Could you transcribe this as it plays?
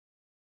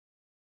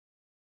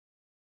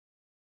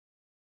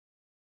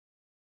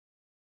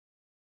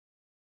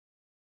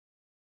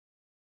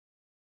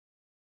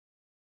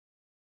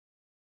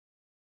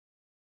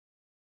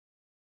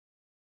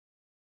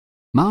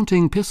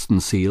Mounting piston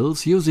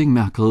seals using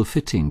Merkel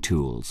fitting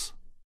tools.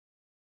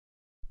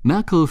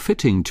 Merkel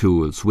fitting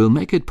tools will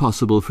make it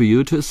possible for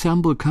you to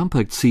assemble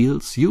compact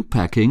seals,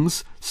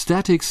 U-packings,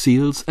 static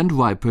seals and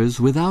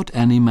wipers without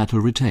any metal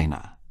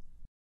retainer.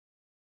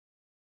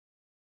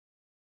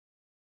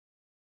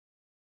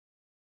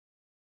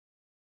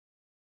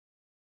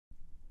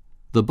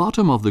 The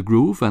bottom of the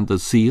groove and the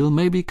seal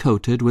may be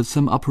coated with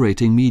some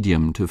operating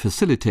medium to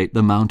facilitate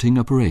the mounting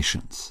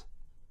operations.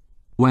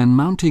 When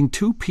mounting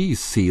two-piece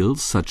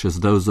seals, such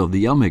as those of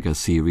the Omega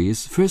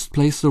series, first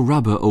place the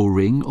rubber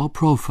O-ring or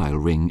profile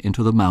ring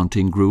into the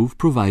mounting groove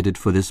provided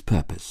for this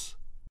purpose.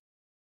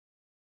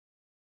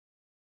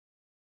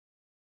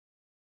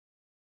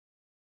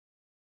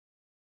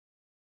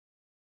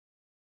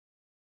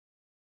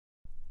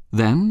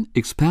 Then,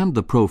 expand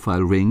the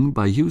profile ring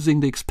by using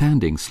the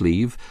expanding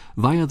sleeve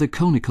via the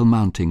conical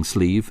mounting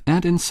sleeve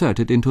and insert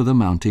it into the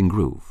mounting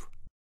groove.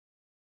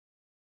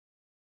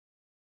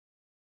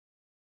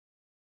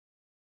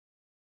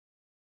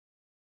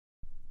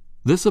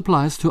 This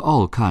applies to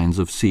all kinds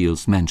of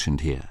seals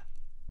mentioned here.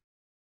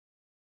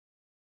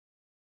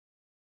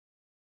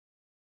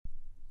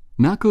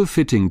 Merkel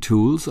fitting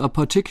tools are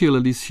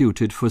particularly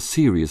suited for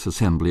serious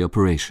assembly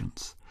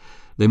operations.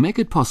 They make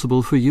it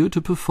possible for you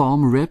to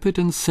perform rapid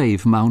and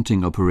safe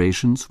mounting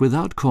operations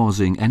without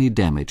causing any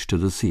damage to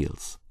the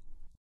seals.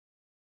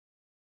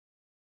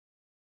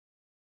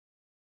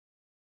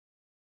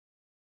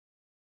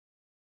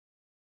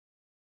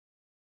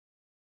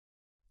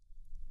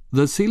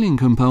 The sealing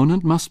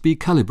component must be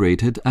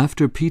calibrated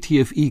after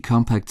PTFE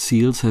compact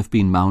seals have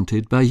been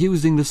mounted by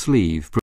using the sleeve